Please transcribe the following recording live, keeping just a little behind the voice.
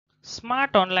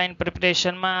Smart online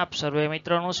પ્રિપરેશનમાં આપ સર્વે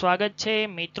મિત્રોનું સ્વાગત છે।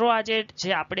 મિત્રો આજે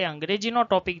જે આપણે અંગ્રેજીનો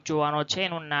ટોપિક જોવાનો છે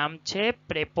એનું નામ છે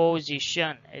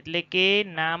પ્રેપોઝિશન એટલે કે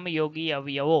નામયોગી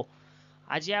અવયવો।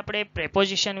 આજે આપણે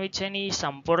પ્રેપોઝિશન વિશેની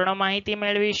સંપૂર્ણ માહિતી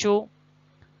મેળવીશું।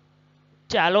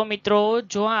 ચાલો મિત્રો,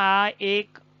 જો આ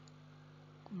એક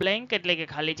બ્લેન્ક એટલે કે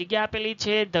ખાલી જગ્યા આપેલી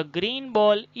છે, ધ ગ્રીન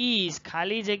બોલ ઇઝ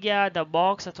ખાલી જગ્યા ધ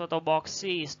બોક્સ અથવા તો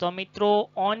બોક્સીસ, તો મિત્રો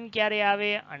ઓન ક્યારે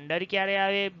આવે, અંડર ક્યારે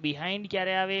આવે, બિહાઇન્ડ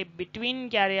ક્યારે આવે, બિટવીન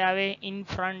ક્યારે આવે, ઇન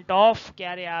ફ્રન્ટ ઓફ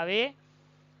ક્યારે આવે।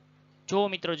 જો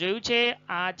મિત્રો જોયું છે,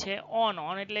 આ છે ઓન।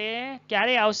 ઓન એટલે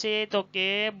ક્યારે આવશે તો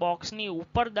કે બોક્સની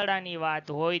ઉપર દડાની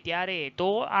વાત હોય ત્યારે। તો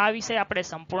આ વિશે આપણે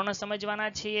સંપૂર્ણ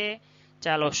સમજવાના છીએ।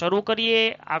 ચાલો શરૂ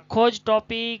કરીએ આખો જ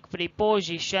ટોપિક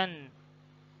પ્રિપોઝિશન।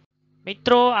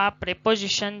 મિત્રો આ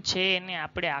પ્રેપોઝિશન છે એને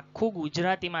આપણે આખું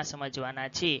ગુજરાતીમાં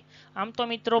સમજવાના છીએ। આમ તો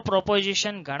મિત્રો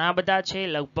પ્રોપોઝિશન ઘણા બધા છે,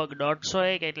 લગભગ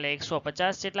 150 એટલે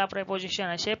 150 જેટલા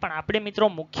પ્રેપોઝિશન હશે, પણ આપણે મિત્રો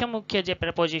મુખ્ય જે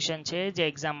પ્રેપોઝિશન છે જે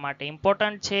એક્ઝામ માટે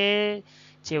ઇમ્પોર્ટન્ટ છે,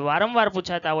 જે વારંવાર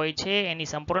પૂછાતા હોય છે, એની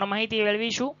સંપૂર્ણ માહિતી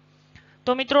મેળવીશું।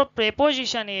 તો મિત્રો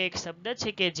પ્રેપોઝિશન એ એક શબ્દ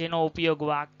છે કે જેનો ઉપયોગ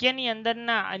વાક્યની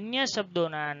અંદરના અન્ય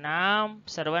શબ્દોના નામ,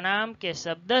 સર્વનામ કે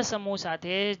શબ્દ સમૂહ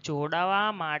સાથે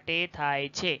જોડાવા માટે થાય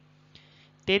છે।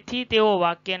 તેથી તેઓ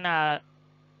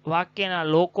વાક્યના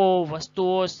લોકો,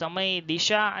 વસ્તુઓ, સમય,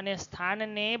 દિશા અને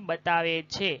સ્થાનને બતાવે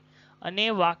છે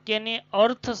અને વાક્યને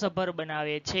અર્થસભર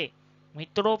બનાવે છે।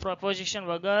 મિત્રો પ્રેપોઝિશન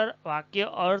વગર વાક્ય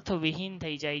અર્થવિહીન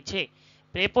થઈ જાય છે।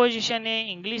 પ્રેપોઝિશન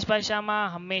એ ઇંગ્લિશ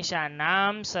ભાષામાં હંમેશા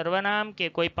નામ, સર્વનામ કે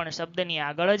કોઈ પણ શબ્દની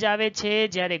આગળ જ આવે છે,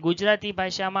 જ્યારે ગુજરાતી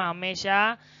ભાષામાં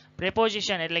હંમેશા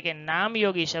પ્રેપોઝિશન એટલે કે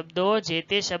નામયોગી શબ્દો જે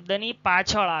તે શબ્દની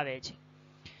પાછળ આવે છે।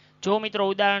 જો મિત્રો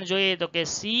ઉદાહરણ જોઈએ તો કે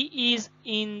સી ઇઝ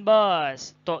ઇન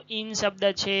બસ, તો ઇન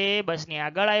શબ્દ છે બસની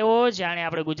આગળ આવ્યો, જાણે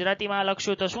આપણે ગુજરાતીમાં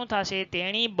લખશું તો શું થશે,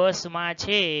 તેણી બસમાં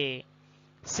છે।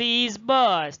 સી ઇઝ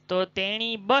બસ, તો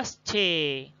તેણી બસ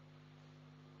છે।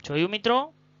 જોયું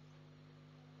મિત્રો,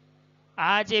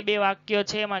 આ જે બે વાક્યો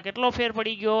છે એમાં કેટલો ફેર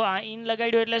પડી ગયો। આ ઇન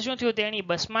લગાડ્યો એટલે શું થયું, તેણી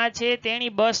બસમાં છે, તેણી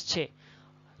બસ છે।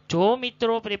 જો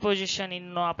મિત્રો પ્રિપોઝિશન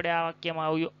ઇનનો આપણે આ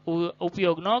વાક્યમાં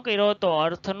ઉપયોગ ન કર્યો તો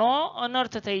અર્થનો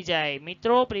અનર્થ થઈ જાય।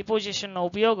 મિત્રો પ્રિપોઝિશનનો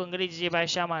ઉપયોગ અંગ્રેજી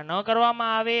ભાષામાં ન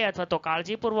કરવામાં આવે અથવા તો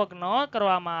કાળજીપૂર્વક ન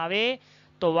કરવામાં આવે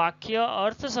તો વાક્ય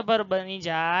અર્થસભર બની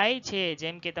જાય છે।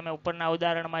 જેમ કે તમે ઉપરના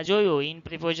ઉદાહરણમાં જોયું, ઇન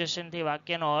પ્રિપોઝિશનથી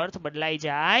વાક્યનો અર્થ બદલાઈ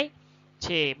જાય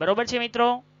છે। બરોબર છે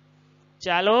મિત્રો?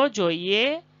 ચાલો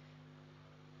જોઈએ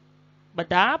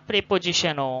બધા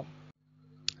પ્રિપોઝિશનો।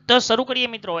 તો શરૂ કરીએ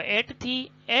મિત્રો એટ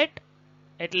થી। એટ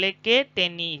એટલે કે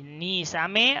તેની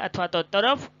સામે અથવા તો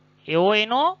તરફ એવો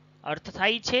એનો અર્થ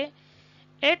થાય છે।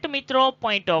 એટ મિત્રો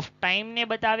પોઈન્ટ ઓફ ટાઈમ ને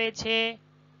બતાવે છે,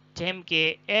 જેમ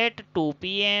કે at 2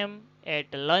 PM,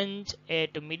 at lunch,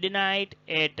 at midnight,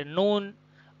 at noon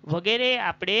વગેરે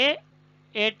આપણે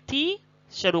એટ થી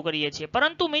શરૂ કરીએ છીએ।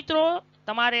 પરંતુ મિત્રો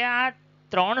તમારે આ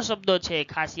 3 શબ્દો છે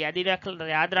ખાસ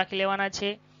યાદ રાખી લેવાના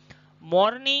છે।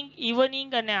 મોર્નિંગ,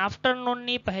 ઇવનિંગ અને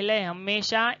આફ્ટરનૂનની પહેલા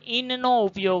હંમેશા ઇનનો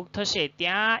ઉપયોગ થશે,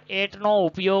 ત્યાં એટનો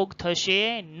ઉપયોગ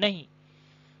થશે નહીં।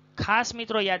 ખાસ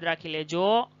મિત્રો યાદ રાખી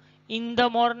લેજો, in the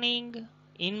morning,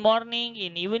 in morning,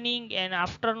 in evening and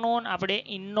afternoon આપણે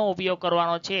ઇનનો ઉપયોગ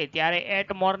કરવાનો છે, ત્યારે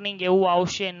એટ મોર્નિંગ એવું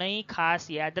આવશે નહીં, ખાસ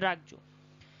યાદ રાખજો।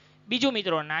 બીજું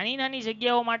મિત્રો, નાની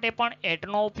જગ્યાઓ માટે પણ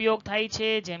એટનો ઉપયોગ થાય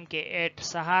છે, જેમ કે એટ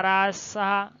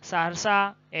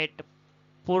સહરસા, એટ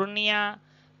પૂર્ણિયા।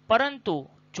 પરંતુ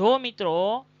જો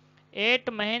મિત્રો એટ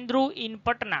મહેન્દ્રુ ઇન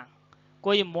પટના,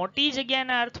 કોઈ મોટી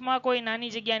જગ્યાના અર્થમાં કોઈ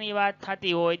નાની જગ્યાની વાત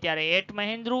થતી હોય ત્યારે એટ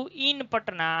મહેન્દ્રુ ઇન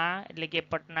પટના એટલે કે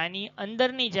પટનાની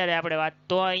અંદરની જ્યારે આપણે વાત,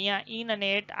 તો અહીંયા ઇન અને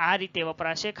એટ આ રીતે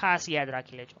વપરાશે, ખાસ યાદ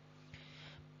રાખી લેજો।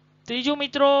 ત્રીજું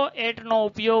મિત્રો, એટનો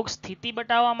ઉપયોગ સ્થિતિ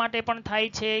બતાવવા માટે પણ થાય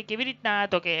છે। કેવી રીતના,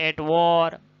 તો કે at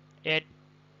war, at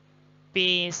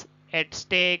piece, at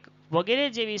stack વગેરે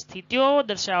જેવી સ્થિતિઓ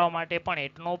દર્શાવવા માટે પણ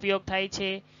એટનો ઉપયોગ થાય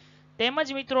છે। તેમજ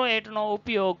મિત્રો એટનો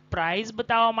ઉપયોગ પ્રાઇઝ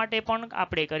બતાવવા માટે પણ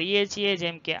આપણે કરીએ છીએ,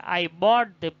 જેમ કે આઈ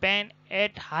boat the pen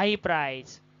at high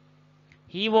price,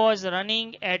 he was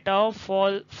running at a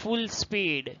full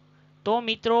speed. તો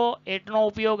મિત્રો એટનો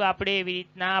ઉપયોગ આપણે એવી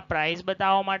રીતના પ્રાઇઝ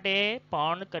બતાવવા માટે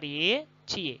પણ કરીએ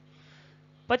છીએ।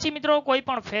 પછી મિત્રો કોઈ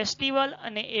પણ ફેસ્ટિવલ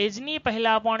અને એજની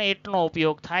પહેલા પણ એટનો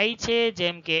ઉપયોગ થાય છે,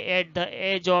 જેમ કે at the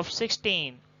age of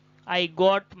 16, I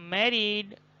got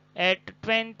married at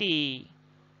 20,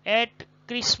 at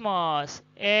Christmas,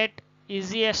 at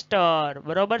ઇઝિએસ્ટર,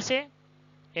 બરોબર છે,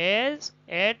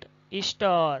 એટ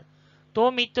ઈસ્ટર।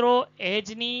 તો મિત્રો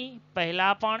એજની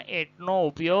પહેલા પણ એટનો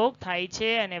ઉપયોગ થાય છે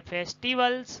અને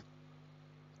ફેસ્ટિવલ્સ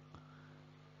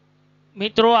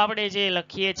મિત્રો આપણે જે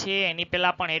લખીએ છીએ એની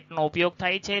પહેલા પણ એટનો ઉપયોગ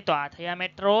થાય છે। તો આ થયા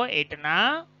મિત્રો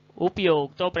એટના ઉપયોગ.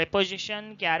 તો પ્રેપોઝિશન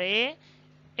ક્યારે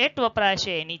એટ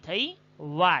વપરાશે એની થઈ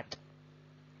વાત.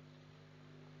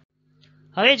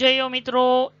 હવે જોઈએ મિત્રો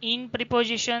ઇન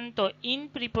પ્રિપોઝિશન. તો ઇન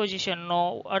પ્રિપોઝિશન નો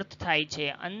અર્થ થાય છે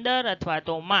અંદર અથવા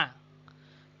તો માં.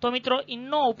 તો મિત્રો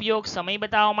ઇનનો ઉપયોગ સમય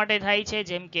બતાવવા માટે થાય છે,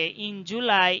 જેમ કે in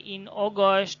July, in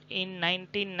August, in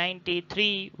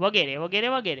 1993 વગેરે વગેરે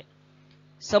વગેરે.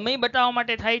 સમય બતાવવા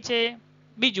માટે થાય છે.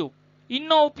 બીજું,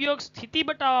 ઇનનો ઉપયોગ સ્થિતિ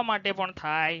બતાવવા માટે પણ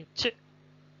થાય છે,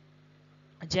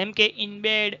 જેમ કે in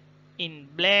bed, in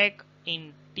black, in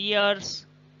tears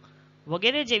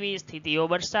વગેરે જેવી સ્થિતિઓ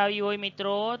દર્શાવી હોય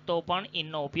મિત્રો તો પણ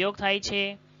ઇનનો ઉપયોગ થાય છે.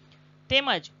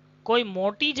 તેમજ કોઈ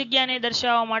મોટી જગ્યાને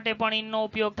દર્શાવવા માટે પણ ઇનનો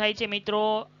ઉપયોગ થાય છે મિત્રો.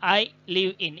 આઈ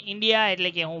લીવ ઇન ઇન્ડિયા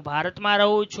એટલે કે હું ભારતમાં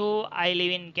રહું છું. આઈ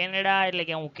લીવ ઇન કેનેડા એટલે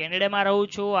કે હું કેનેડામાં રહું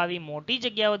છું. આવી મોટી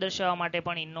જગ્યાઓ દર્શાવવા માટે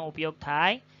પણ ઇનનો ઉપયોગ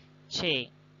થાય છે.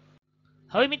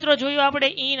 હવે મિત્રો જોયું આપણે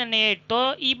ઇન અને એટ. તો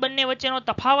ઈ બંને વચ્ચેનો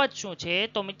તફાવત શું છે?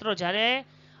 તો મિત્રો જ્યારે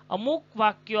અમુક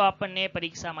વાક્યો આપણને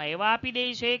પરીક્ષામાં એવા આપી દે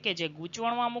છે કે જે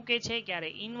ગૂંચવણમાં મૂકે છે, ક્યારે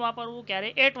ઇન વાપરવું ક્યારે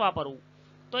એટ વાપરવું,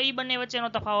 તો ઈ બંને વચ્ચેનો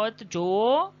તફાવત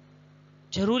જોવો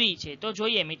જરૂરી છે. તો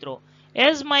જોઈએ મિત્રો.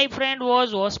 As my friend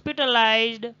was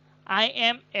હોસ્પિટલાઇઝડ I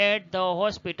M at the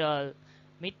hospital.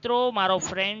 મિત્રો મારો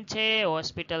ફ્રેન્ડ છે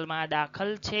હોસ્પિટલમાં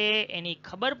દાખલ છે, એની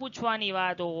ખબર પૂછવાની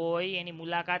વાત હોય, એની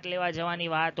મુલાકાત લેવા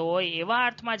જવાની વાત હોય, એવા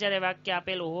અર્થમાં જ્યારે વાક્ય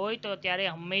આપેલું હોય તો ત્યારે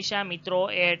હંમેશા મિત્રો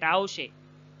એટ આવશે.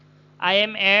 આઈ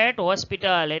એમ એટ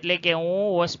હોસ્પિટલ એટલે કે હું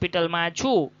હોસ્પિટલમાં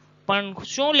છું, પણ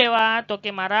શું લેવા? તો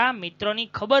કે મારા મિત્રોની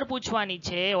ખબર પૂછવાની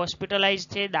છે, હોસ્પિટલાઇઝ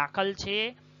છે, દાખલ છે,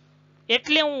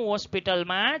 એટલે હું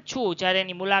હોસ્પિટલમાં છું, જ્યારે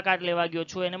એની મુલાકાત લેવા ગયો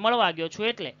છું, એને મળવા ગયો છું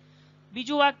એટલે.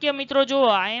 બીજું વાક્ય મિત્રો જુઓ.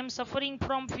 આઈ એમ સફરિંગ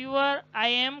ફ્રોમ ફીવર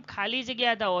આઈ એમ ખાલી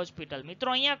જગ્યા ધ હોસ્પિટલ.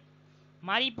 મિત્રો અહીંયા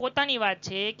મારી પોતાની વાત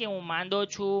છે કે હું માંદો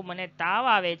છું, મને તાવ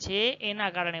આવે છે,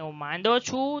 એના કારણે હું માંદો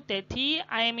છું, તેથી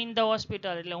આઈ એમ ઇન ધ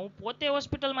હોસ્પિટલ એટલે હું પોતે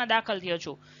હોસ્પિટલમાં દાખલ થયો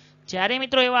છું. જ્યારે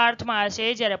મિત્રો એવા અર્થમાં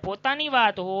હશે જ્યારે પોતાની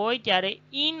વાત હોય ત્યારે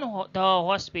ઇન ધ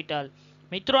હોસ્પિટલ.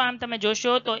 મિત્રો આમ તમે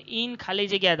જોશો તો ઇન ખાલી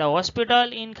જગ્યા ધ હોસ્પિટલ,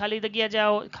 ઇન ખાલી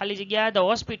જગ્યા ધ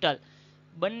હોસ્પિટલ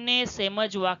બંને સેમ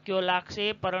જ વાક્યો લાગશે,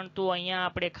 પરંતુ અહીંયા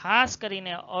આપણે ખાસ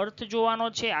કરીને અર્થ જોવાનો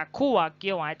છે, આખું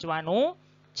વાક્ય વાંચવાનું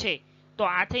છે. તો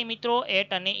આ થઈ મિત્રો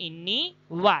એટ અને ઇનની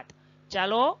વાત.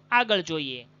 ચાલો આગળ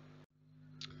જોઈએ.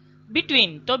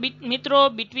 બિટવીન. તો મિત્રો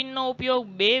બિટવીનનો ઉપયોગ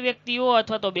બે વ્યક્તિઓ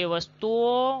અથવા તો બે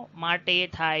વસ્તુઓ માટે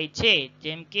થાય છે,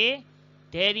 જેમ કે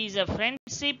there is a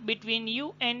friendship between you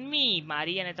and me.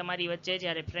 મારી અને તમારી વચ્ચે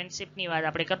જ્યારે ફ્રેન્ડશિપની વાત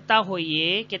આપણે કરતા હોઈએ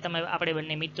કે આપણે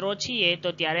બંને મિત્રો છીએ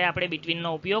તો ત્યારે આપણે બિટવીનનો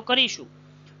ઉપયોગ કરીશું.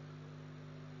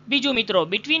 બીજું મિત્રો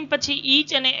બિટવીન પછી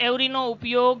ઈચ અને એવરીનો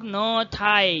ઉપયોગ ન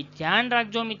થાય. ધ્યાન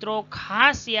રાખજો મિત્રો,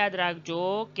 ખાસ યાદ રાખજો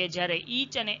કે જ્યારે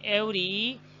ઈચ અને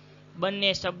એવરી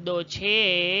બંને શબ્દો છે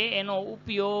એનો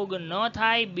ઉપયોગ ન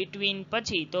થાય બિટવીન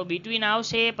પછી. તો બિટવીન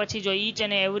આવશે, પછી જો ઈચ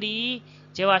અને એવરી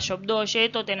જેવા શબ્દો હશે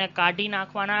તો તેને કાઢી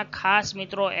નાખવાના. ખાસ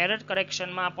મિત્રો એરર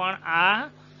કરેક્શનમાં પણ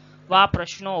આવા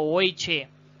પ્રશ્નો હોય છે.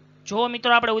 જો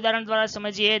મિત્રો આપણે ઉદાહરણ દ્વારા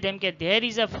સમજીએ, જેમ કે there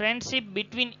is a friendship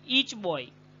between inch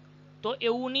boy, તો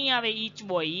એવું નહીં આવે ઈચ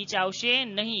બોય, ઈચ આવશે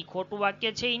નહીં, ખોટું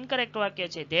વાક્ય છે, ઇનકરેક્ટ વાક્ય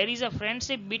છે. There is a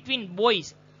friendship between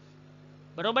boys,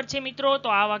 બરોબર છે મિત્રો, તો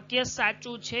આ વાક્ય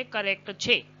સાચું છે, કરેક્ટ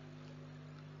છે.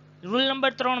 રૂલ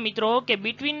નંબર 3 મિત્રો કે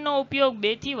બિટવીનનો ઉપયોગ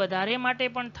બે થી વધારે માટે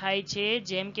પણ થાય છે,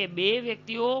 જેમ કે બે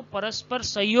વ્યક્તિઓ પરસ્પર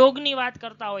સહયોગની વાત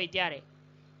કરતા હોય ત્યારે.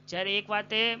 જ્યારે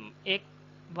એક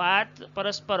વાત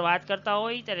પરસ્પર વાત કરતા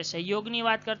હોય ત્યારે સહયોગની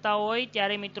વાત કરતા હોય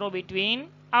ત્યારે મિત્રો બિટવીન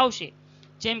આવશે.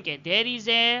 જેમ કે there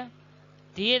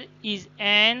is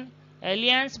an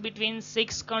alliance between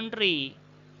 6 countries.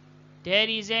 There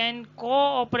is an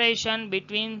cooperation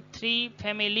between 3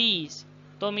 families.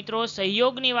 તો મિત્રો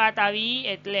સહયોગની વાત આવી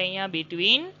એટલે અહીંયા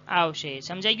બિટવીન આવશે.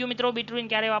 સમજાઈ ગયું મિત્રો બિટવીન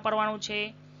ક્યારે વાપરવાનું છે?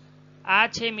 આ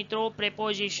છે મિત્રો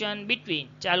પ્રેપોઝિશન બિટવીન.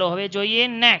 ચાલો હવે જોઈએ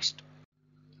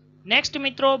નેક્સ્ટ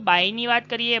મિત્રો બાયની વાત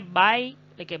કરીએ. બાય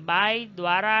એટલે કે બાય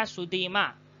દ્વારા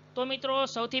સુધીમાં. તો મિત્રો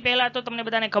સૌથી પહેલા તો તમને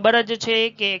બધાને ખબર જ છે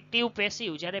કે એક્ટિવ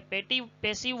પેસિવ, જ્યારે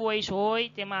પેસિવ વોઇસ હોય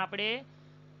તેમાં આપણે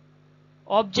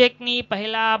ઓબ્જેક્ટની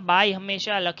પહેલા બાય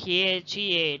હંમેશા લખીએ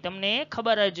છીએ, તમને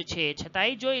ખબર જ છે,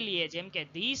 છતાંય જોઈ લઈએ. જેમ કે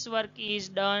this work is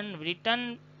done return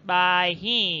by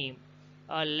him,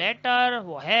 a letter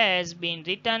has been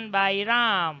return by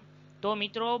Ram. તો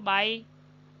મિત્રો બાય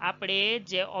આપણે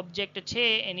જે ઓબ્જેક્ટ છે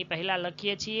એની પહેલા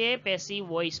લખીએ છીએ પેસિવ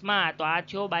વોઇસમાં. તો આ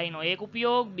થયો બાયનો એક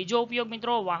ઉપયોગ. બીજો ઉપયોગ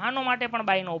મિત્રો વાહનો માટે પણ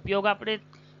બાયનો ઉપયોગ આપણે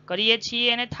કરીએ છીએ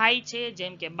અને થાય છે,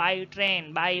 જેમ કે by train,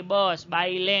 by bus,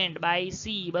 by land, bye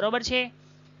see. બરોબર છે,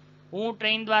 હું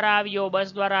ટ્રેન દ્વારા આવ્યો, બસ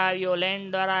દ્વારા આવ્યો,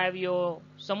 લેન્ડ દ્વારા આવ્યો,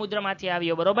 સમુદ્રમાંથી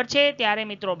આવ્યો, બરોબર છે, ત્યારે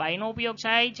મિત્રો બાયનો ઉપયોગ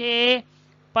થાય છે.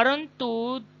 પરંતુ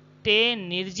તે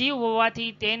નિર્જીવ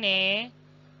હોવાથી તેને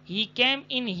He came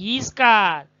in his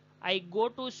car. I go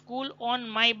to school on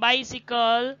my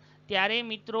bicycle. ત્યારે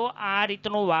મિત્રો આ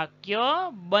રીતનું વાક્ય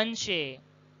બનશે.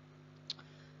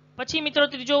 પછી મિત્રો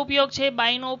ત્રીજો ઉપયોગ છે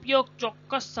બાયનો ઉપયોગ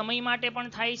ચોક્કસ સમય માટે પણ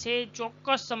થાય છે.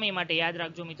 ચોક્કસ સમય માટે યાદ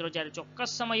રાખજો મિત્રો, જ્યારે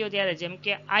ચોક્કસ સમય હોય ત્યારે, જેમ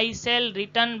કે આઈ shell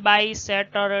return by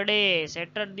Saturday.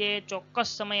 Saturday ચોક્કસ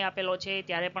સમય આપેલો છે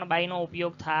ત્યારે પણ બાયનો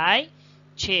ઉપયોગ થાય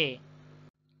છે.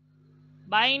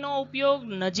 બાયનો ઉપયોગ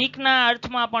નજીકના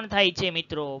અર્થમાં પણ થાય છે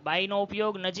મિત્રો. બાયનો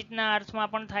ઉપયોગ નજીકના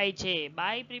અર્થમાં પણ થાય છે.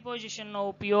 બાય પ્રિપોઝિશનનો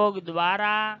ઉપયોગ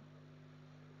દ્વારા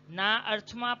ના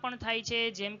અર્થમાં પણ થાય છે,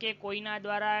 જેમ કે કોઈના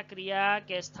દ્વારા ક્રિયા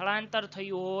કે સ્થળાંતર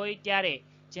થયું હોય ત્યારે,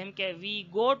 જેમ કે we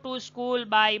go to school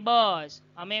by bus.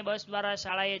 અમે બસ દ્વારા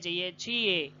શાળાએ જઈએ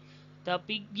છીએ. The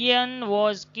પિજિયન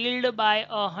was killed by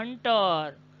a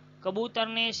hunter.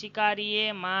 કબૂતરને શિકારીએ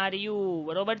માર્યું.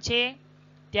 બરોબર છે,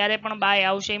 ત્યારે પણ બાય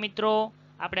આવશે મિત્રો.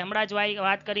 આપણે હમણાં જ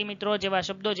વાત કરી મિત્રો, જેવા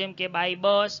શબ્દો જેમ કે બાય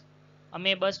બસ,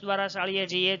 અમે બસ દ્વારા શાળાએ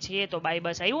જઈએ છીએ, તો બાય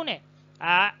બસ આવ્યું ને.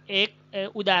 આ એક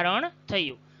ઉદાહરણ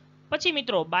થયું. પછી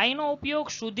મિત્રો બાયનો ઉપયોગ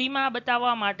સુધીમાં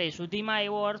બતાવવા માટે, સુધીમાં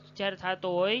એવો અર્થ જ્યારે થતો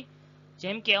હોય,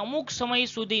 જેમ કે અમુક સમય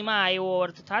સુધીમાં એવો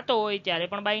અર્થ થતો હોય ત્યારે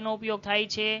પણ બાયનો ઉપયોગ થાય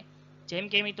છે.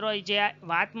 જેમ કે મિત્રો જે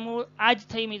વાત આજ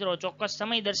થઈ મિત્રો, ચોક્કસ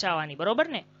સમય દર્શાવવાની, બરોબર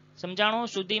ને. સમજાણું?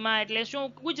 સુધીમાં એટલે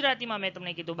શું ગુજરાતીમાં મેં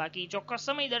તમને કીધું, બાકી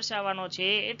ચોક્કસ સમય દર્શાવવાનો છે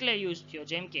એટલે યુઝ થયો.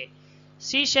 જેમ કે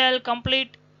she shall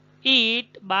complete it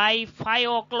by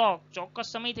 5 o'clock. ચોક્કસ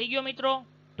સમય થઈ ગયો મિત્રો,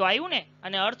 તો આવ્યું ને.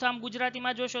 અને અર્થ આમ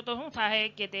ગુજરાતીમાં જોશો તો શું થાય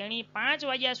કે તેણી 5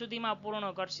 વાગ્યા સુધીમાં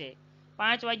પૂર્ણ કરશે.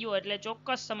 5 વાગ્યો એટલે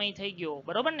ચોક્કસ સમય થઈ ગયો,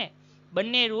 બરોબર ને.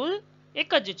 બંને રૂલ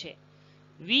એક જ છે.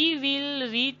 We will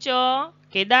rich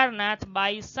Kedarnath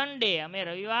by Sunday. અમે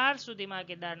રવિવાર સુધીમાં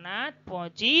કેદારનાથ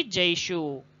પહોંચી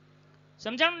જઈશું.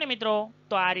 સમજાણું ને મિત્રો?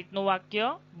 તો આ રીતનું વાક્ય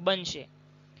બનશે.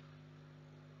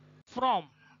 ફ્રોમ.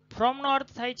 ફ્રોમનો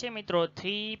અર્થ થાય છે મિત્રો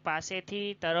થી, પાસેથી,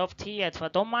 તરફથી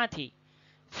અથવા તો માંથી.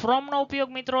 ફ્રોમનો ઉપયોગ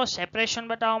મિત્રો સેપરેશન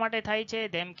બતાવવા માટે થાય છે,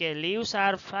 જેમ કે leaves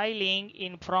are filing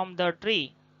in from the tree.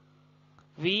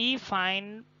 V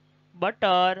find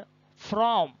butter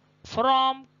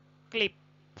from clip.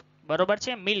 બરોબર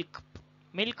છે.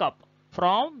 મિલ્કઅપ,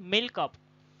 ફ્રોમ મિલ્કઅપ.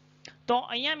 તો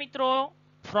અહીંયા મિત્રો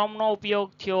ફ્રોમનો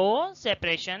ઉપયોગ થયો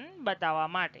સેપરેશન બતાવવા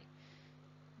માટે.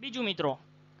 બીજું મિત્રો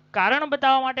કારણ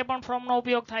બતાવવા માટે પણ ફ્રોમનો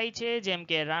ઉપયોગ થાય છે, જેમ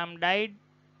કે રામ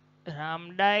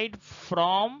ડાઇડ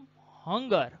ફ્રોમ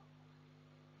હંગર.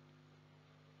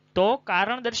 તો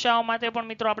કારણ દર્શાવવા માટે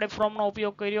પણ મિત્રો આપણે ફ્રોમનો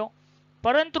ઉપયોગ કર્યો.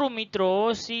 પરંતુ મિત્રો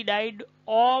સી ડાઇડ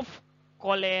ઓફ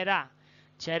કોલેરા.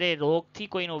 જ્યારે રોગથી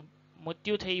કોઈનું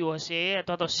મૃત્યુ થયું હશે,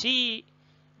 અથવા તો સી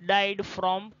ડાઇડ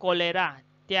ફ્રોમ કોલેરા,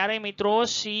 ત્યારે મિત્રો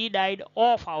સી ડાઇડ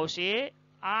ઓફ આવશે.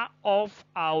 આ ઓફ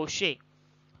આવશે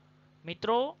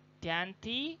મિત્રો,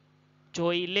 ધ્યાનથી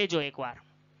જોઈ લેજો એકવાર.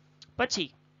 પછી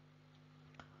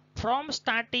ફ્રોમ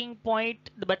સ્ટાર્ટિંગ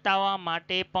પોઈન્ટ બતાવવા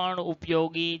માટે પણ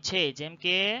ઉપયોગી છે. જેમ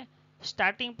કે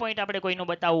સ્ટાર્ટિંગ પોઈન્ટ આપણે કોઈનું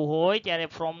બતાવવું હોય ત્યારે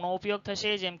ફ્રોમનો ઉપયોગ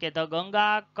થશે. જેમ કે the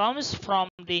Ganga comes from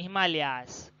the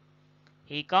Himalayas.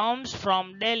 He comes from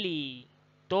Delhi.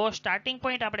 તો સ્ટાર્ટિંગ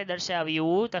પોઈન્ટ આપણે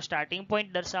દર્શાવ્યું, તો સ્ટાર્ટિંગ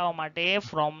પોઈન્ટ દર્શાવવા માટે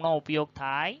ફ્રોમનો ઉપયોગ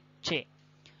થાય છે.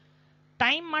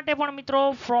 ટાઈમ માટે પણ મિત્રો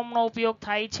ફ્રોમનો ઉપયોગ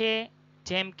થાય છે.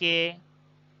 જેમ કે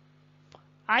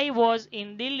I was in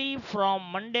Delhi from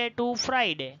Monday to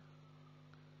Friday.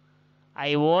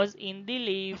 I was in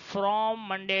Delhi from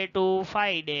Monday to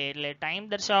Friday. એટલે ટાઈમ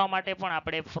દર્શાવવા માટે પણ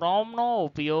આપણે ફ્રોમનો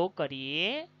ઉપયોગ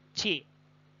કરીએ છીએ.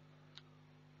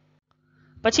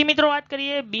 પછી મિત્રો વાત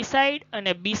કરીએ બિસાઇડ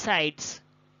અને બિસાઇડ્સ.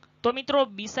 તો મિત્રો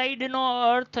બિસાઇડ નો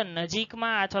અર્થ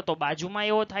નજીકમાં અથવા તો બાજુમાં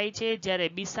એવો થાય છે, જ્યારે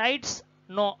બિસાઇડ્સ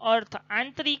નો અર્થ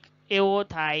આંતરિક એવો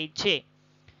થાય છે.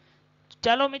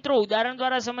 ચાલો મિત્રો ઉદાહરણ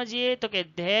દ્વારા સમજીએ. તો કે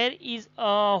there is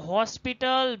a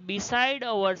hospital beside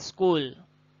our school.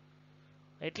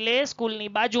 એટલે સ્કૂલની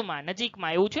બાજુમાં,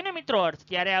 નજીકમાં એવું છે ને મિત્રો અર્થ,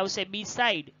 ત્યારે આવશે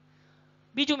બિસાઇડ.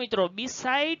 બીજું મિત્રો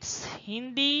besides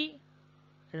Hindi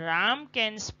Ram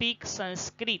can speak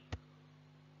Sanskrit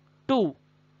two.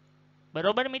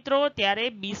 બરોબર મિત્રો, ત્યારે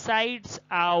બિસાઇડ્સ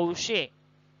આવશે.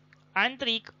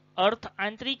 આંતરિક અર્થ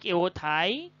આંતરિક એવો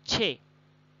થાય છે.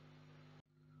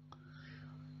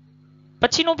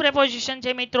 પછીનું પ્રેપોઝિશન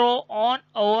છે મિત્રો ઓન,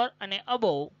 ઓવર અને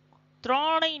અબોવ.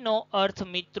 ત્રણેયનો અર્થ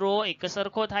મિત્રો એક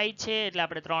સરખો થાય છે, એટલે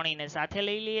આપણે ત્રણેયને સાથે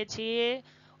લઈ લઈએ છીએ.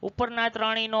 ઉપરના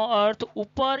ત્રણેયનો અર્થ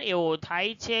ઉપર એવો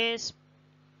થાય છે.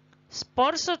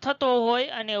 સ્પર્શ થતો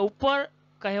હોય અને ઉપર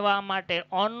કહેવા માટે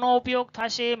ઓનનો ઉપયોગ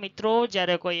થશે મિત્રો.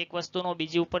 જ્યારે કોઈ એક વસ્તુનો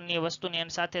બીજી ઉપરની વસ્તુની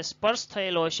સાથે સ્પર્શ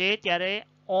થયેલો હશે ત્યારે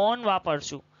ઓન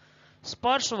વાપરશું.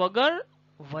 સ્પર્શ વગર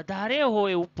વધારે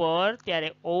હોય ઉપર ત્યારે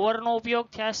ઓવરનો ઉપયોગ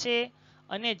થશે.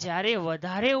 અને જ્યારે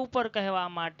વધારે ઉપર કહેવા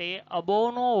માટે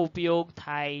અબોવનો ઉપયોગ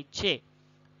થાય છે.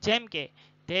 જેમ કે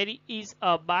there is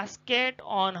a basket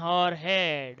on her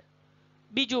head.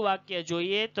 બીજું વાક્ય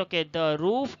જોઈએ તો કે the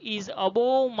roof is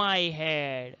above my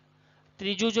head.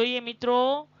 ત્રીજું જોઈએ મિત્રો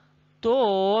તો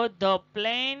the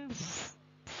plane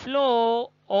flew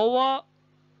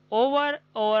over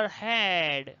our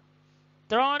head.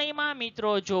 ત્રણેયમાં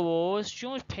મિત્રો જોવો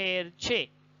શું ફેર છે.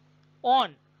 on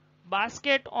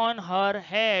basket on her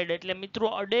head એટલે મિત્રો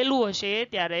અડેલું હશે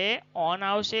ત્યારે on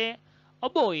આવશે.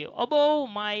 above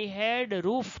my head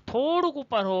roof થોડુંક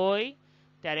ઉપર હોય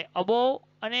ત્યારે above,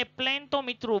 અને પ્લેન તો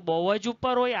મિત્રો બહુ જ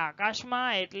ઉપર હોય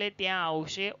આકાશમાં એટલે ત્યાં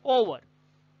આવશે over.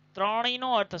 ત્રણેયનો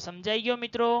અર્થ સમજાઈ ગયો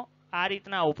મિત્રો. આ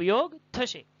રીતના ઉપયોગ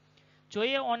થશે.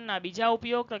 જોઈએ on ના બીજા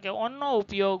ઉપયોગ તો કે on નો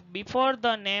ઉપયોગ before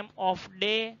the name of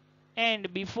day and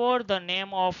before the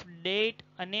name of date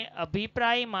અને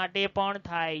અભિપ્રાય માટે પણ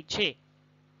થાય છે.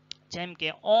 જેમ કે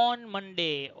on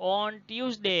Monday, on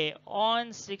Tuesday,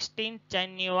 on 16th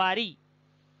January.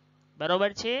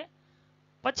 બરોબર છે.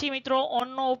 પછી મિત્રો on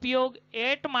નો ઉપયોગ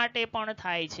at માટે પણ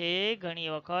થાય છે. ઘણી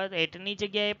વખત at ની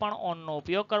જગ્યાએ પણ on નો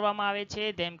ઉપયોગ કરવામાં આવે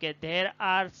છે. જેમ કે there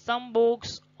are some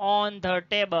books on the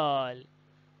table.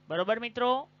 બરોબર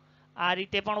મિત્રો. આ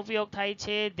રીતે પણ ઉપયોગ થાય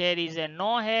છે. there is a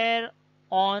no hair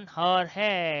on her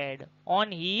head, on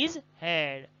his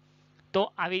head. તો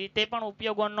આવી રીતે પણ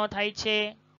ઉપયોગ on નો થાય છે.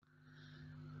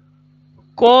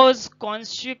 cause,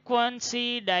 consequence,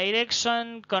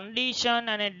 direction, condition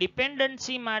અને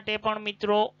dependency માટે પણ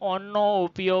મિત્રો on નો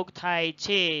ઉપયોગ થાય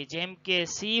છે. જેમ કે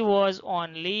she was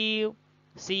on leave,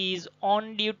 she is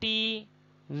on duty,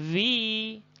 we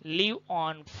live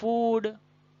on food,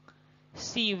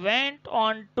 she went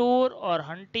on tour or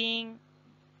hunting,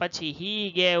 પછી he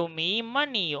gave me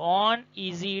money on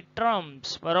easy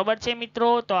terms. બરોબર છે મિત્રો.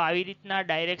 તો આવી રીતના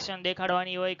ડાયરેક્શન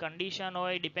દેખાડવાની હોય, કન્ડિશન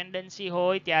હોય, ડિપેન્ડન્સી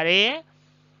હોય ત્યારે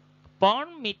પણ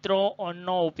મિત્રો on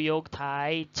નો ઉપયોગ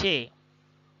થાય છે.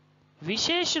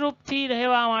 વિશેષ રૂપથી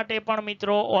રહેવા માટે પણ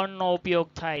મિત્રો on નો ઉપયોગ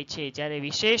થાય છે. જ્યારે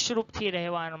વિશેષ રૂપથી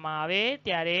રહેવામાં આવે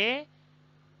ત્યારે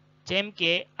જેમ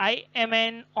કે I am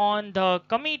on the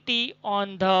committee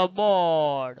on the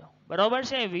board. બરોબર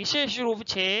છે. વિશેષ રૂપ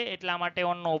છે એટલા માટે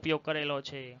on નો ઉપયોગ કરેલો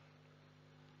છે.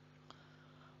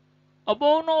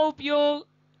 above નો ઉપયોગ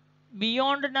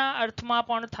beyond ના અર્થમાં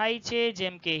પણ થાય છે.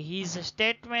 જેમ કે his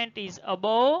statement is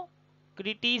above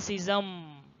criticism.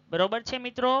 બરોબર છે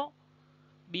મિત્રો.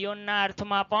 beyond ના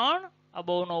અર્થમાં પણ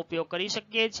above નો ઉપયોગ કરી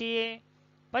શકીએ છીએ.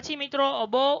 પછી મિત્રો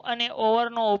above અને over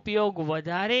નો ઉપયોગ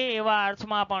વધારે એવા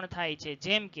અર્થમાં પણ થાય છે.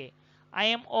 જેમ કે I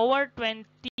am over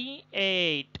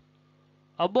 28.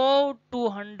 above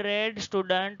 200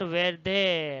 students were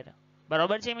there.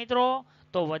 બરોબર છે મિત્રો.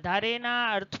 તો વધારેના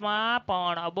અર્થમાં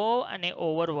પણ above અને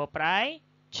over વપરાય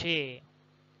છે.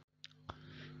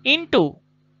 into.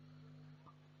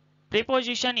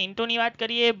 પ્રિપોઝિશન into ની વાત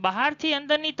કરીએ. બહારથી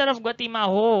અંદરની તરફ ગતિમાં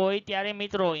હોય ત્યારે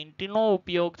મિત્રો into નો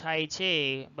ઉપયોગ થાય છે.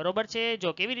 બરોબર છે.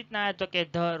 જો કેવી રીતના તો કે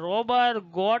the robber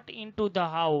got into the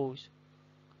house.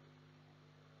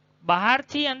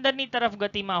 બહારથી અંદરની તરફ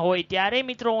ગતિમાં હોય ત્યારે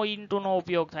મિત્રો into નો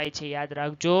ઉપયોગ થાય છે. યાદ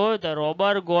રાખજો. the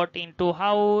robber got into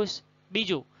house.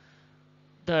 બીજું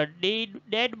the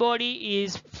dead body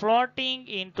is floating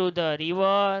into the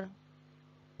river.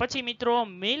 પછી મિત્રો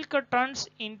milk turns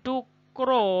into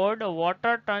crowd,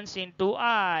 water turns into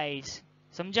ice.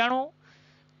 સમજાણું?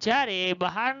 જ્યારે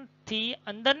બહારથી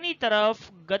અંદરની તરફ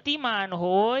ગતિમાન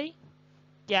હોય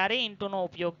ત્યારે into નો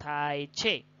ઉપયોગ થાય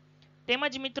છે.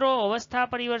 તેમજ મિત્રો અવસ્થા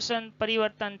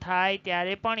પરિવર્તન થાય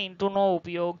ત્યારે પણ into નો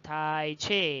ઉપયોગ થાય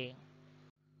છે.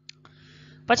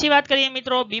 પછી વાત કરીએ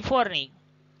મિત્રો before ની.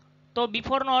 તો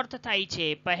before નો અર્થ થાય છે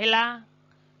પહેલા.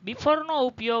 before નો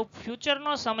ઉપયોગ future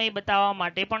નો સમય બતાવવા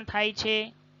માટે પણ થાય છે.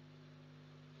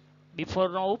 before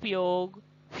નો ઉપયોગ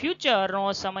future નો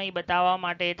સમય બતાવવા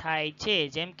માટે થાય છે.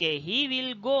 જેમ કે he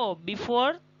will go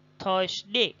before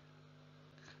Thursday.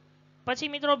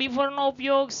 પછી મિત્રો before નો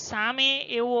ઉપયોગ સામે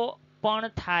એવો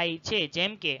પણ થાય છે.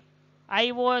 જેમ કે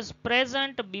I was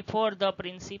present before the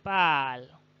principal.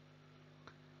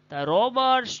 The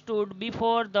robber stood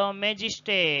before the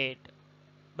magistrate.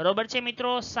 બરોબર છે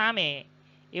મિત્રો. સામે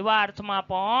એવા અર્થમાં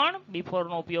પણ before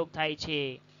નો ઉપયોગ થાય છે.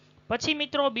 પછી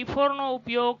મિત્રો before નો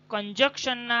ઉપયોગ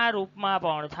conjunction ના રૂપમાં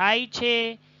પણ થાય છે.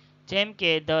 જેમ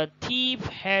કે the thief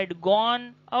had gone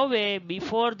away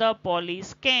before the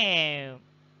police came.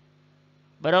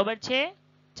 બરોબર છે.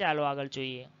 ચાલો આગળ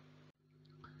જોઈએ.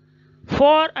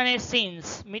 for અને since.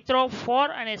 મિત્રો for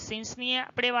અને since ની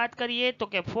આપણે વાત કરીએ તો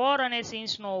કે for અને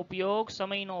since નો ઉપયોગ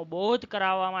સમયનો બોધ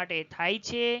કરાવવા માટે થાય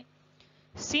છે.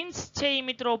 since છે એ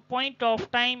મિત્રો point of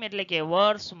time એટલે કે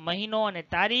વર્ષ, મહિનો અને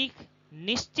તારીખ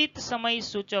નિશ્ચિત સમય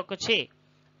સૂચક છે.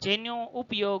 જેનો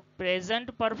ઉપયોગ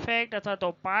પ્રેઝન્ટ પરફેક્ટ અથવા તો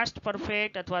પાસ્ટ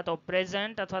પરફેક્ટ અથવા તો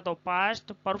પ્રેઝન્ટ અથવા તો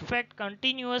પાસ્ટ પરફેક્ટ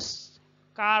કન્ટિન્યુઅસ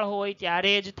કાળ હોય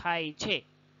ત્યારે જ થાય છે.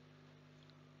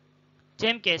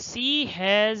 જેમ કે she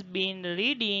has been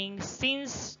reading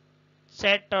since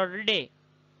Saturday.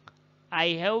 I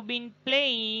have been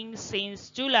playing since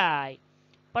July.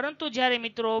 પરંતુ જ્યારે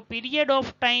મિત્રો પીરિયડ ઓફ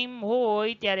ટાઈમ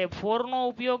હોય ત્યારે ફોર નો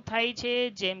ઉપયોગ થાય છે.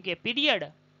 જેમ કે પીરિયડ,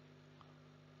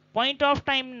 પોઈન્ટ ઓફ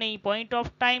ટાઈમ નહીં, પોઈન્ટ ઓફ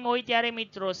ટાઈમ હોય ત્યારે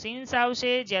મિત્રો સિન્સ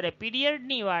આવશે. જ્યારે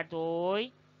પીરિયડની વાત હોય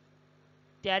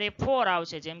ત્યારે ફોર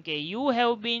આવશે. જેમ કે you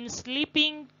have been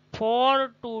sleeping four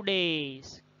 2 days.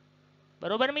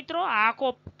 બરોબર મિત્રો, આ આખો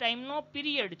ટાઈમનો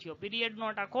પીરિયડ થયો, પીરિયડનો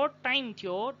આખો ટાઈમ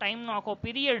થયો, ટાઈમનો આખો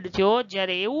પીરિયડ થયો.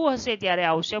 જ્યારે એવું હશે ત્યારે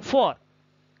આવશે ફોર.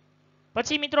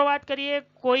 પછી મિત્રો વાત કરીએ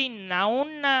કોઈ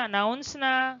નાઉન્સ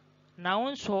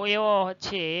એવો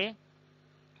છે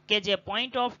કે જે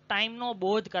પોઈન્ટ ઓફ ટાઈમનો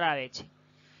બોધ કરાવે છે,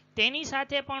 તેની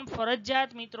સાથે પણ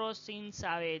ફરજિયાત મિત્રો સિન્સ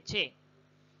આવે છે.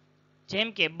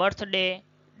 જેમ કે બર્થડે,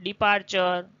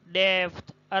 ડિપાર્ચર, ડેથ,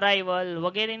 અરાઇવલ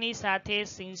વગેરેની સાથે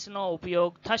સિન્સનો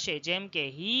ઉપયોગ થશે. જેમ કે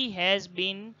he has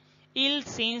been ઇલ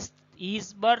since his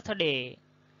birthday.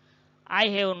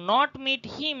 I have not meet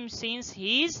him since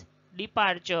his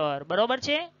departure. બરોબર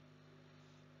છે.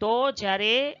 તો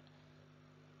જ્યારે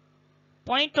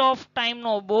પોઈન્ટ ઓફ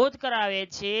ટાઈમનો બોધ કરાવે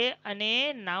છે અને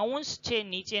નાઉન્સ છે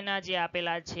નીચેના જે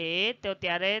આપેલા છે તો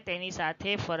ત્યારે તેની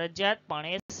સાથે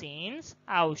ફરજિયાતપણે સિન્સ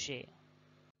આવશે.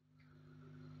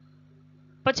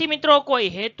 પછી મિત્રો કોઈ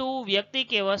હેતુ, વ્યક્તિ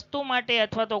કે વસ્તુ માટે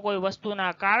અથવા તો કોઈ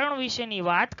વસ્તુના કારણ વિશેની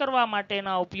વાત કરવા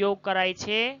માટેના ઉપયોગ કરાય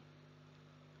છે.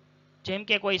 જેમ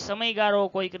કે કોઈ સમયગાળો,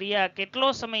 કોઈ ક્રિયા કેટલો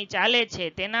સમય ચાલે છે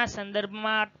તેના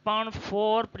સંદર્ભમાં પણ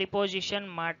ફોર પ્રિપોઝિશન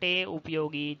માટે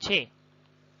ઉપયોગી છે.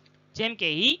 જેમ કે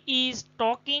he is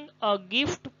taking a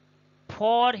gift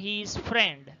for his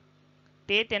friend.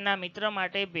 તે તેના મિત્ર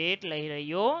માટે ભેટ લઈ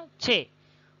રહ્યો છે.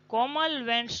 કોમલ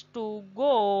wants to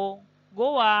go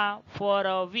Goa for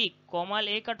a week. કોમલ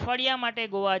એક અઠવાડિયા માટે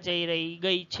ગોવા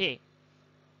ગઈ છે.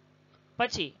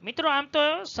 પછી મિત્રો આમ તો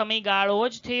સમયગાળો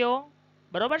જ થયો,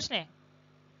 બરોબર છે ને,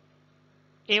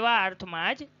 એવા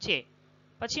અર્થમાં જ છે.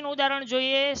 પછીનું ઉદાહરણ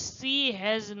જોઈએ. she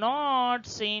has not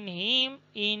seen him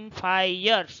in 5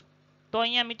 years. તો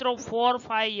અહીંયા મિત્રો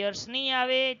 4-5 years નહીં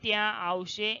આવે, ત્યાં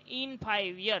આવશે in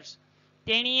 5 years.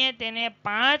 તેણીએ તેને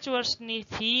 5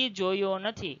 વર્ષથી જોયો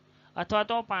નથી અથવા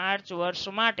તો 5 વર્ષ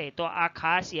માટે. તો આ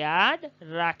ખાસ યાદ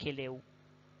રાખી લેવું.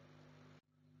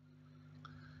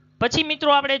 પછી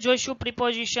મિત્રો આપણે જોઈશું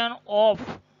પ્રિપોઝિશન ઓફ.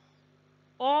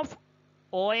 ઓફ,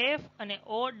 ઓએફ અને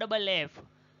ઓએફ.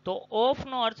 તો ઓફ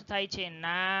નો અર્થ થાય છે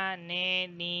ના, ને,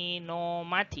 ની, નો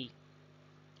માંથી,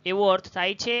 એવો અર્થ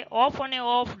થાય છે. ઓફ અને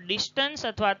ઓફ ડિસ્ટન્સ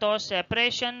અથવા તો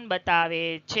સેપરેશન બતાવે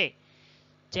છે.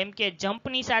 જેમ કે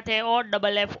જમ્પની સાથે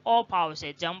ઓએફ ઓફ આવશે.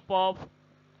 Jump of,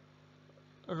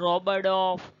 રોબડ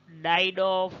of, died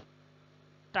of,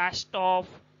 ટાસ્ટ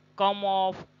of, come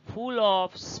of, full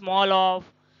of, small of,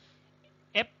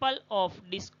 Apple of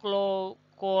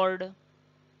ડિસ્કોર્ડ,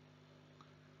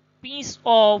 piece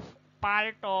of,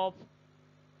 part of.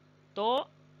 તો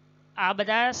આ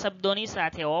બધા શબ્દોની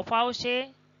સાથે ઓફ આવશે.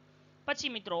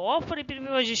 પછી મિત્રો ઓફ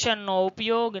પ્રિપોઝિશનનો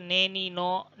ઉપયોગ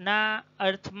ના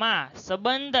અર્થમાં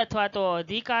સંબંધ અથવા તો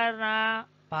અધિકારના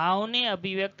ભાવને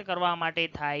અભિવ્યક્ત કરવા માટે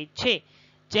થાય છે.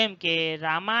 જેમ કે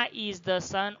Rama is the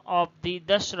son of the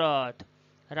Dasharath.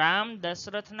 Ram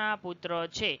દશરથના પુત્ર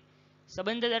છે.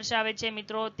 સંબંધ દર્શાવે છે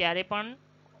મિત્રો, ત્યારે પણ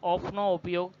ઓફનો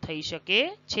ઉપયોગ થઈ શકે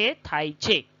છે, થાય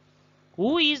છે. Who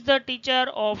is the teacher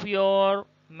of your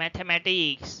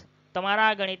mathematics.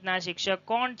 તમારા ગણિતના શિક્ષક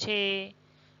કોણ છે?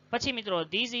 પછી મિત્રો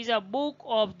this is a book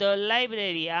of the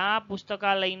library. આ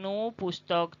પુસ્તકાલયનું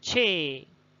પુસ્તક છે.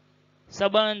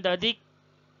 સંબંધ,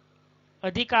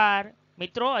 અધિકાર.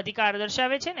 મિત્રો અધિકાર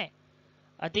દર્શાવે છે ને,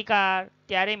 અધિકાર,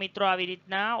 ત્યારે મિત્રો આવી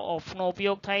રીતના ઓફનો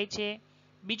ઉપયોગ થાય છે.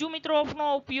 બીજું મિત્રો ઓફનો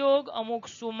ઉપયોગ અમુક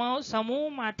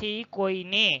સમૂહમાંથી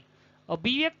કોઈને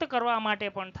અભિવ્યક્ત કરવા માટે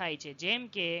પણ થાય છે. જેમ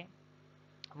કે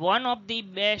one of the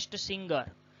best singer,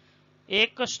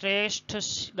 એક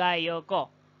શ્રેષ્ઠ ગાયક.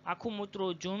 આખું મિત્રો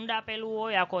ઝુંડ આપેલું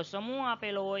હોય, આખો સમૂહ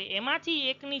આપેલો હોય, એમાંથી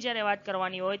એકની જ્યારે વાત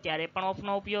કરવાની હોય ત્યારે પણ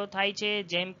ઓફનો ઉપયોગ થાય છે.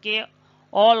 જેમ કે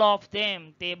ઓલ ઓફ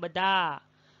ધેમ, તે બધા.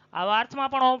 આવા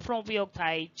અર્થમાં પણ ઓફનો ઉપયોગ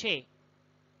થાય છે.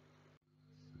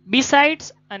 બિસાઇડ્સ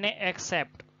અને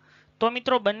એક્સેપ્ટ. તો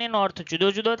મિત્રો બંનેનો અર્થ જુદો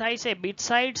જુદો થાય છે.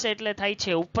 બિસાઇડ્સ એટલે થાય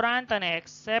છે ઉપરાંત અને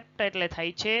એક્સેપ્ટ એટલે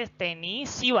થાય છે તેની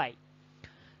સિવાય.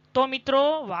 તો મિત્રો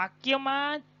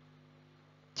વાક્યમાં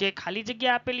જે ખાલી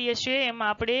જગ્યા આપેલી હશે એમાં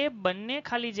આપણે બંને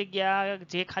ખાલી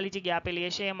જગ્યા આપેલી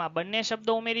હશે એમાં બંને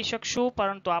શબ્દો ઉમેરી શકશું,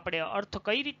 પરંતુ આપણે અર્થ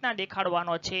કઈ રીતના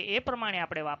દેખાડવાનો છે એ પ્રમાણે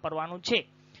આપણે વાપરવાનું છે.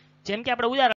 જેમ કે આપણે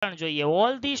ઉદાહરણ જોઈએ,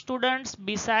 all the students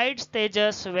besides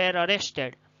Tejas wear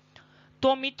arrested. તો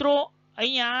મિત્રો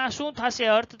અહીંયા શું થશે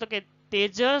અર્થ, તો કે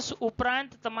તેજસ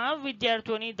ઉપરાંત તમામ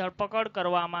વિદ્યાર્થીઓની ધરપકડ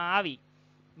કરવામાં આવી.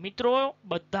 મિત્રો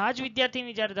બધા જ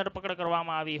વિદ્યાર્થીની જ્યારે ધરપકડ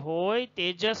કરવામાં આવી હોય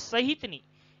તેજસ સહિતની,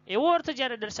 એવો અર્થ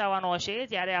જ્યારે દર્શાવવાનો હશે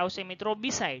ત્યારે આવશે મિત્રો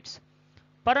બિસાઇડ્સ.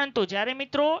 પરંતુ જ્યારે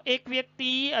મિત્રો એક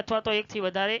વ્યક્તિ અથવા તો એકથી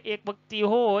વધારે એક વ્યક્તિ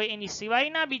હોય એની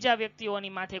સિવાયના બીજા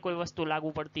વ્યક્તિઓની માથે કોઈ વસ્તુ લાગુ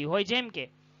પડતી હોય, જેમ કે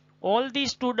all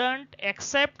the student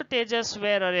accept Tejas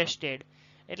wear arrested,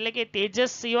 એટલે કે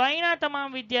તેજસ સિવાયના તમામ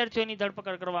વિદ્યાર્થીઓની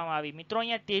ધરપકડ કરવામાં આવી. મિત્રો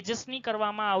અહીંયા તેજસની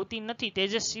કરવામાં આવતી નથી,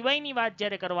 તેજસ સિવાયની વાત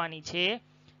જ્યારે કરવાની છે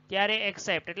ત્યારે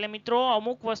એક્સેપ્ટ, એટલે મિત્રો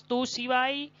અમુક વસ્તુ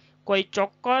સિવાય, કોઈ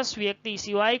ચોક્કસ વ્યક્તિ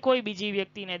સિવાય કોઈ બીજી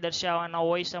વ્યક્તિને દર્શાવવાનો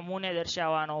હોય, સમૂહને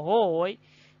દર્શાવવાનો હોય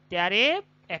ત્યારે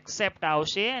એક્સેપ્ટ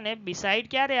આવશે. અને બિસાઇડ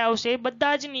ક્યારે આવશે,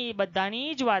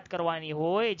 બધાની જ વાત કરવાની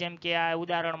હોય. જેમ કે આ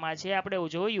ઉદાહરણમાં છે આપણે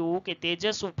જોયું કે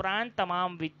તેજસ ઉપરાંત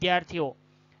તમામ વિદ્યાર્થીઓ,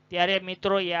 ત્યારે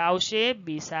મિત્રો એ આવશે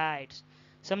બિસાઇડ્સ.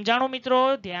 સમજાણું મિત્રો?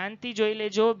 ધ્યાનથી જોઈ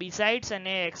લેજો બિસાઇડ્સ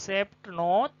અને એક્સેપ્ટ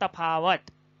નો તફાવત.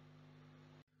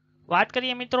 વાત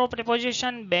કરીએ મિત્રો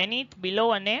પ્રિપોઝિશન બેનીથ, બિલો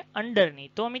અને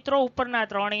અંડરની. તો મિત્રો ઉપરના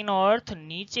ત્રણેયનો અર્થ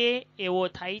નીચે એવો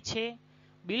થાય છે.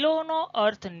 બિલોનો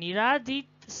અર્થ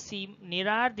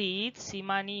નિરાધિત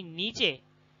સીમાની નીચે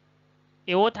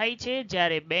એવો થાય છે,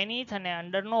 જ્યારે બેનીથ અને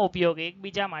અંડરનો ઉપયોગ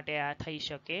એકબીજા માટે આ થઈ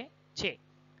શકે છે.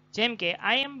 જેમ કે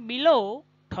આઈ એમ બિલો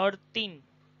 13,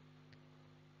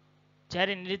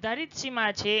 જ્યારે નિર્ધારિત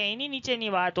સીમા છે એની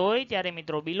નીચેની વાત હોય ત્યારે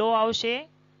મિત્રો બિલો આવશે.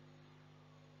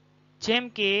 જેમ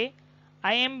કે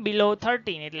આઈ એમ બિલો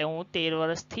 13, એટલે હું 13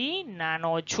 વર્ષથી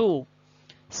નાનો છું.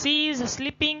 She is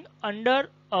sleeping under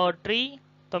a tree,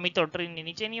 તો મિત્રો ટ્રીની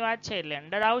નીચેની વાત છે એટલે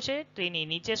અંડર આવશે, ટ્રીની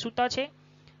નીચે સૂતા છે.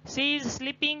 She is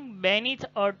sleeping બેનીથ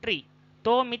a tree,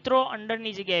 તો મિત્રો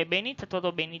અંડરની જગ્યાએ બેનીથ અથવા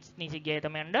તો બેનીથની જગ્યાએ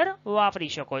તમે અંડર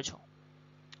વાપરી શકો છો.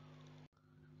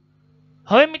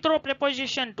 હવે મિત્રો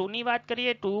પ્રિપોઝિશન ટુ ની વાત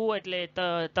કરીએ. ટુ એટલે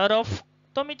તરફ.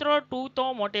 તો મિત્રો ટુ તો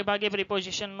મોટે ભાગે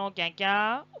પ્રિપોઝિશનનો ક્યાં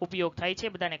ક્યાં ઉપયોગ થાય છે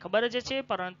બધાને ખબર જ છે,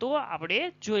 પરંતુ આપણે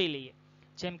જોઈ લઈએ.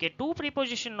 જેમ કે ટુ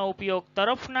પ્રિપોઝિશનનો ઉપયોગ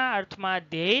તરફના અર્થમાં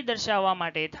ધ્યેય દર્શાવવા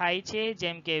માટે થાય છે.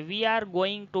 જેમ કે we are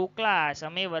going to class,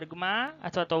 અમે વર્ગમાં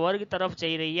અથવા તો વર્ગ તરફ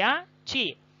જઈ રહ્યા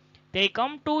છીએ. they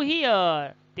come to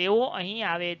here, તેઓ અહીં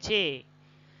આવે છે.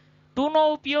 ટુ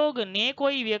નો ઉપયોગ ને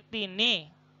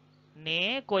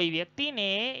કોઈ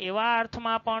વ્યક્તિને એવા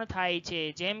અર્થમાં પણ થાય છે.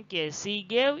 જેમ કે she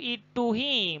gave it to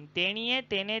him, તેણીએ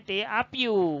તેને તે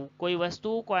આપ્યું. કોઈ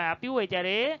વસ્તુ કોઈ આપ્યું હોય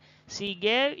ત્યારે she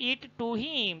gave it to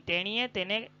him, તેણીએ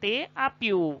તેને તે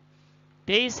આપ્યું.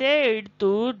 they said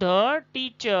to the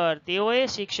teacher, તેઓએ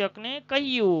શિક્ષકને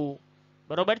કહ્યું.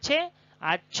 બરોબર છે?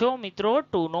 આ છો મિત્રો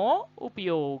ટુ નો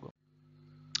ઉપયોગ.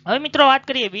 હવે મિત્રો વાત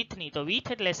કરીએ વિથ ની. તો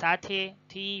વિથ એટલે સાથે,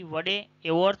 થી, વડે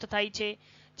એવો અર્થ થાય છે.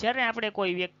 જ્યારે આપણે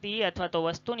કોઈ વ્યક્તિ અથવા તો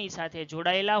વસ્તુની સાથે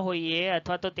જોડાયેલા હોઈએ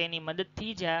અથવા તો તેની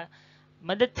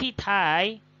મદદથી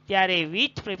થાય ત્યારે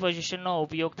વિથ પ્રિપોઝિશનનો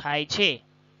ઉપયોગ થાય છે.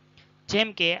 જેમ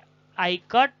કે આઈ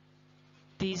cut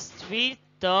this with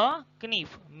the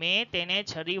knife, મેં તેને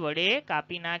છરી વડે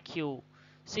કાપી નાખ્યું.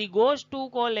 she goes to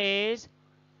college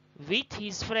with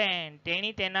his friend,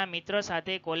 તેણી તેના મિત્ર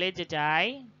સાથે કોલેજ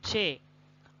જાય છે.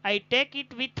 I take it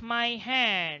with my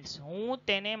hands, હું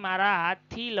તેને મારા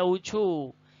હાથથી લઉં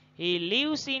છું. He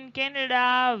lives in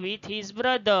Canada with his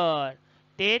brother,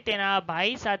 તે તેના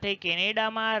ભાઈ સાથે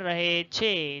કેનેડામાં રહે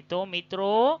છે. તો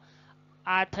મિત્રો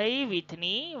આ થઈ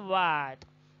વિથની વાત.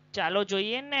 ચાલો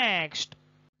જોઈએ નેક્સ્ટ.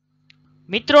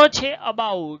 મિત્રો છે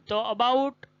અબાઉટ. તો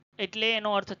અબાઉટ એટલે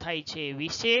એનો અર્થ થાય છે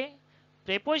વિશે.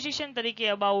 પ્રેપોઝિશન તરીકે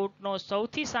અબાઉટ નો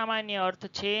સૌથી સામાન્ય અર્થ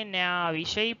છે ના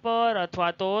વિષય પર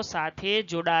અથવા તો સાથે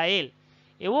જોડાયેલ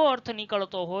એવો અર્થ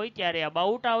નીકળતો હોય ત્યારે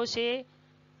અબાઉટ આવશે.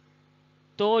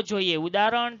 તો જોઈએ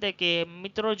ઉદાહરણ કે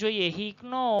મિત્રો જોઈએ he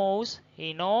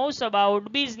knows about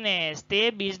business, તે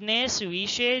બિઝનેસ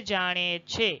વિશે જાણે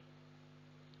છે.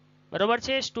 બરોબર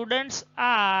છે? Students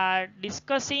are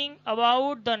discussing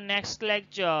about the next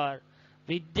lecture,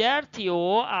 વિદ્યાર્થીઓ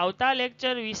આવતા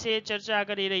લેક્ચર વિશે ચર્ચા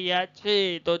કરી રહ્યા છે.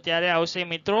 તો ત્યારે આવશે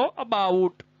મિત્રો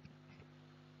અબાઉટ.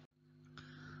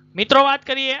 મિત્રો વાત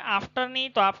કરીએ આફ્ટરની.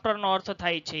 તો આફ્ટરનો અર્થ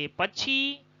થાય છે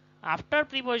પછી. આફ્ટર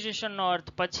પ્રિપોઝિશનનો અર્થ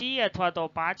પછી અથવા તો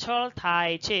પાછળ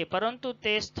થાય છે, પરંતુ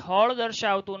તે સ્થળ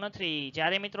દર્શાવતું નથી.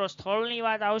 જ્યારે મિત્રો સ્થળની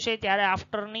વાત આવશે ત્યારે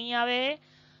આફ્ટર નહીં આવે,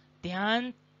 ધ્યાન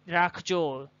રાખજો.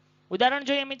 ઉદાહરણ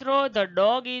જોઈએ મિત્રો, the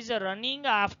dog is running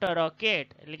after a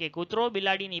cat, એટલે કે કૂતરો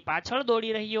બિલાડીની પાછળ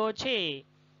દોડી રહ્યો છે.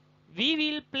 We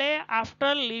will play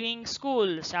after leaving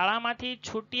school, શાળામાંથી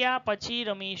છૂટ્યા પછી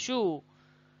રમીશું.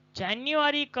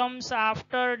 જાન્યુઆરી કમ્સ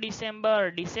આફ્ટર ડિસેમ્બર,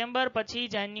 ડિસેમ્બર પછી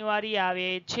જાન્યુઆરી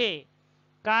આવે છે.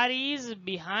 Car is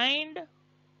behind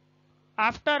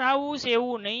after house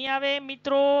એવું નહીં આવે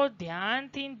મિત્રો,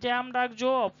 ધ્યાનથી ધ્યાન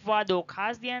રાખજો, અપવાદો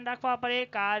ખાસ ધ્યાન રાખવા પડે.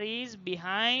 Car is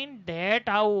behind that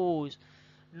house,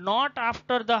 not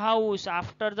after the house.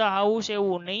 After the house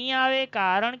એવું નહીં આવે,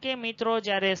 કારણ કે મિત્રો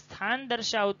જ્યારે સ્થાન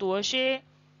દર્શાવતું હશે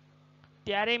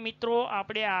ત્યારે મિત્રો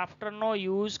આપણે આફ્ટરનો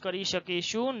યુઝ કરી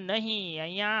શકીશું નહીં.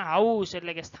 અહીંયા હાઉસ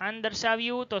એટલે કે સ્થાન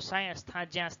દર્શાવ્યું, તો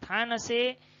જ્યાં સ્થાન હશે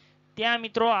ત્યાં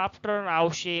મિત્રો આફ્ટર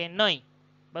આવશે નહીં.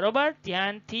 બરોબર,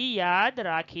 ધ્યાનથી યાદ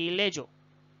રાખી લેજો.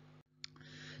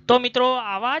 તો મિત્રો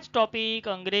આવા જ ટોપિક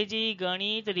અંગ્રેજી,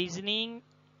 ગણિત, રીઝનિંગ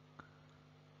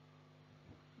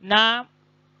ના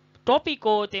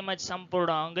ટોપિકો તેમજ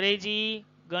સંપૂર્ણ અંગ્રેજી,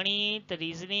 ગણિત,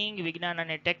 રીઝનિંગ, વિજ્ઞાન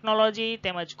અને ટેકનોલોજી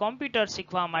તેમજ કોમ્પ્યુટર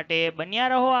શીખવા માટે બન્યા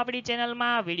રહો આપણી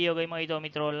ચેનલમાં. વિડીયો ગમ્યો હોય તો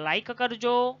મિત્રો લાઈક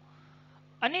કરજો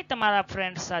અને તમારા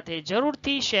ફ્રેન્ડ્સ સાથે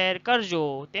જરૂરથી શેર કરજો.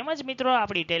 તેમજ મિત્રો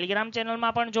આપણી ટેલિગ્રામ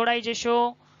ચેનલમાં પણ જોડાઈ જશો.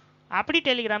 આપણી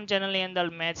ટેલિગ્રામ ચેનલની અંદર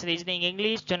maths, reasoning,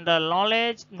 English, general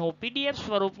નોલેજનું PDF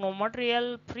સ્વરૂપનું મટીરિયલ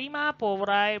ફ્રીમાં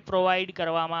પ્રોવાઈડ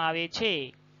કરવામાં આવે છે.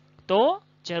 તો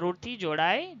જરૂરથી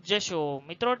જોડાઈ જશો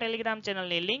મિત્રો. ટેલિગ્રામ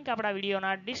ચેનલની લિંક આપણા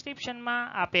વિડીયોના ડિસ્ક્રિપ્શનમાં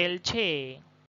આપેલ છે.